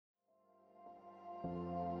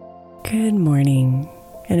Good morning,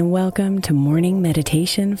 and welcome to Morning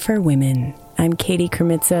Meditation for Women. I'm Katie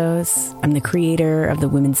Kremitzos. I'm the creator of the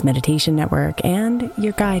Women's Meditation Network and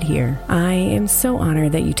your guide here. I am so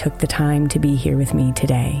honored that you took the time to be here with me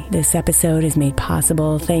today. This episode is made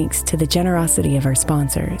possible thanks to the generosity of our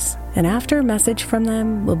sponsors. And after a message from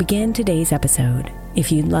them, we'll begin today's episode.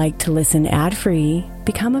 If you'd like to listen ad-free,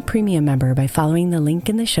 become a premium member by following the link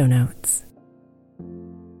in the show notes.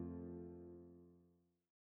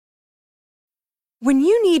 When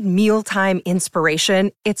you need mealtime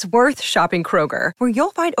inspiration, it's worth shopping Kroger, where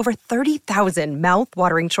you'll find over 30,000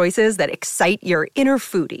 mouth-watering choices that excite your inner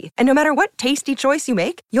foodie. And no matter what tasty choice you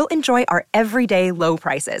make, you'll enjoy our everyday low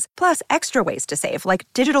prices, plus extra ways to save, like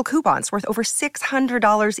digital coupons worth over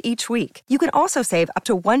 $600 each week. You can also save up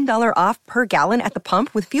to $1 off per gallon at the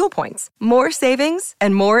pump with fuel points. More savings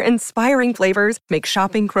and more inspiring flavors make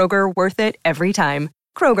shopping Kroger worth it every time.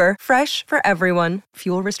 Kroger, fresh for everyone.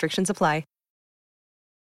 Fuel restrictions apply.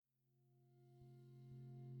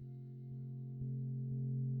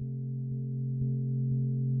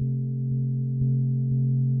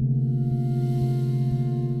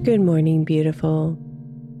 Good morning, beautiful.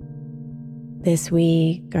 This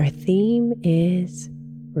week, our theme is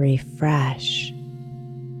refresh.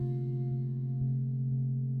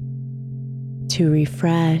 To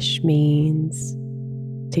refresh means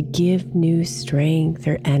to give new strength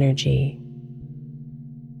or energy,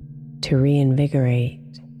 to reinvigorate.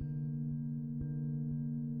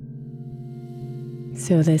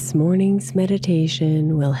 So this morning's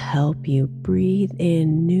meditation will help you breathe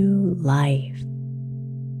in new life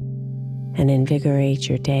and invigorate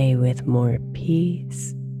your day with more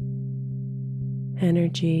peace,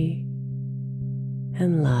 energy,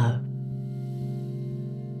 and love.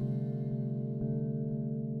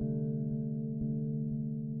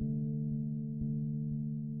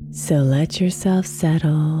 So let yourself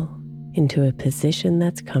settle into a position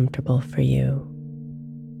that's comfortable for you,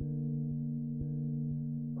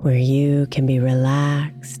 where you can be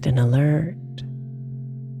relaxed and alert.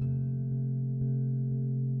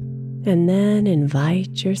 And then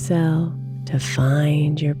invite yourself to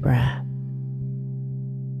find your breath.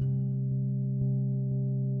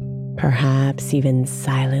 Perhaps even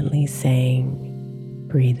silently saying,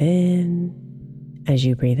 breathe in as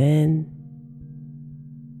you breathe in,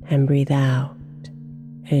 and breathe out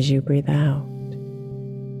as you breathe out.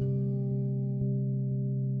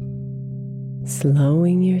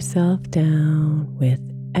 Slowing yourself down with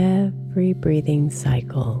every breathing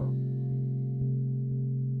cycle.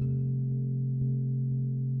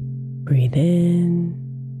 Breathe in,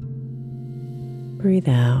 breathe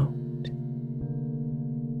out.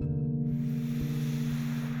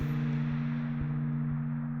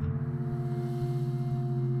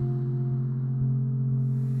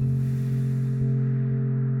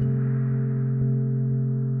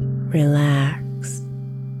 Relax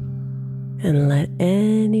and let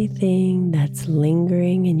anything that's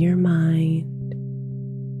lingering in your mind,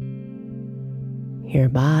 your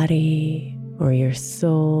body, or your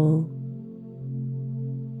soul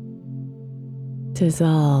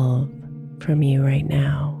dissolve from you right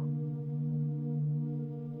now,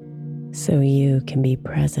 so you can be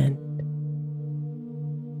present.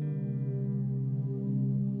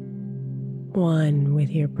 One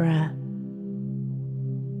with your breath,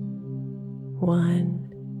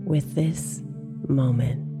 one with this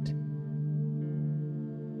moment.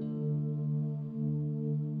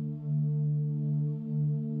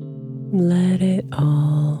 Let it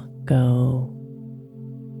all go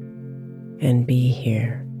and be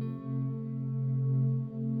here.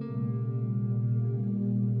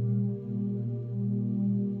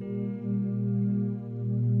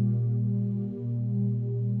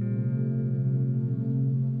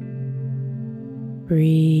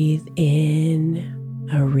 Breathe in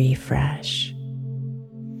a refresh,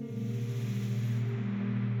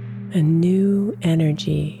 a new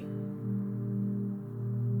energy,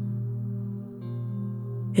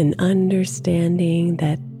 an understanding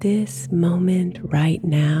that this moment right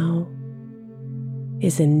now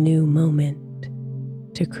is a new moment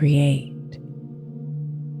to create,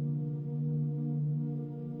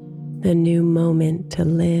 a new moment to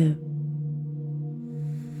live.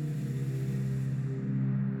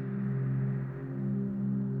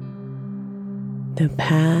 The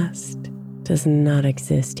past does not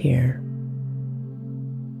exist here,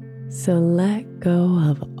 so let go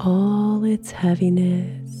of all its heaviness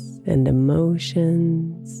and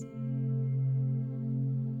emotions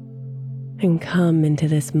and come into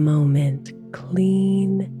this moment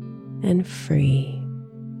clean and free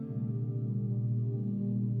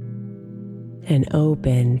and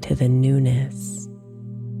open to the newness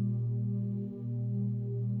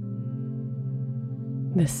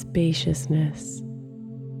the spaciousness,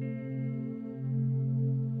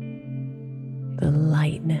 the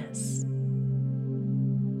lightness.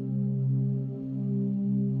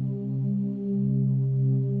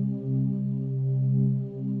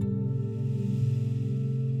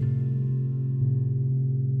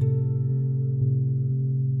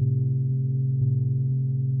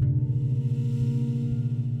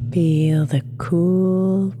 Feel the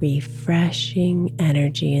cool, refreshing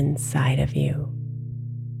energy inside of you,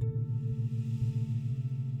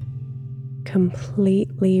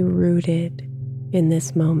 completely rooted in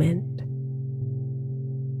this moment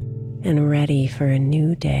and ready for a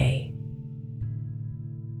new day.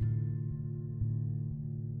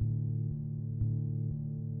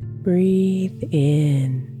 Breathe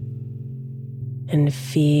in and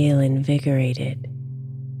feel invigorated.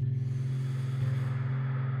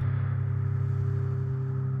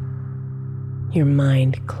 Your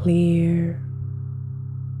mind clear,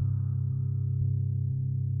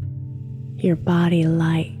 your body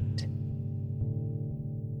light,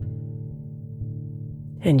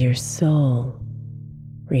 and your soul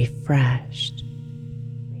refreshed.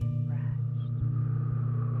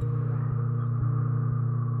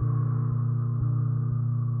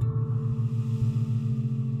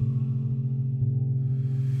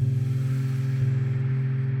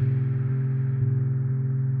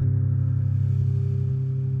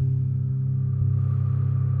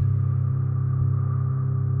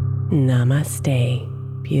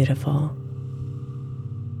 Namaste, beautiful.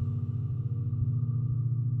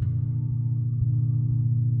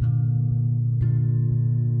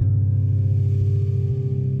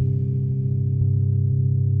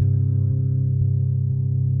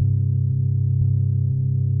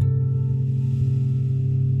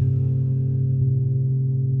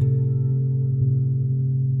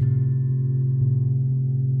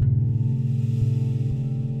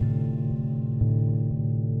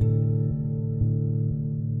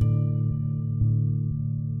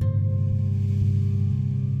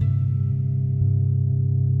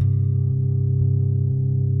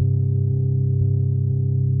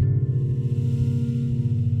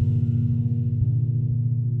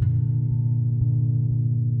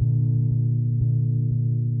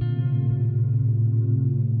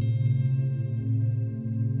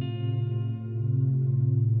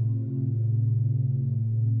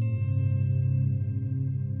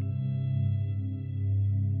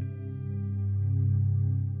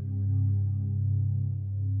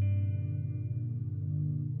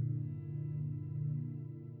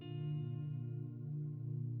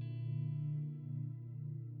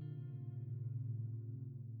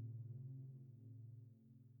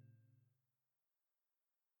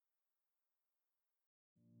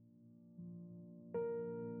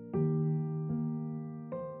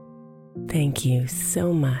 Thank you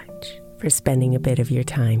so much for spending a bit of your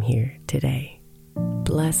time here today.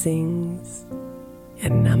 Blessings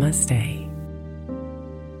and namaste.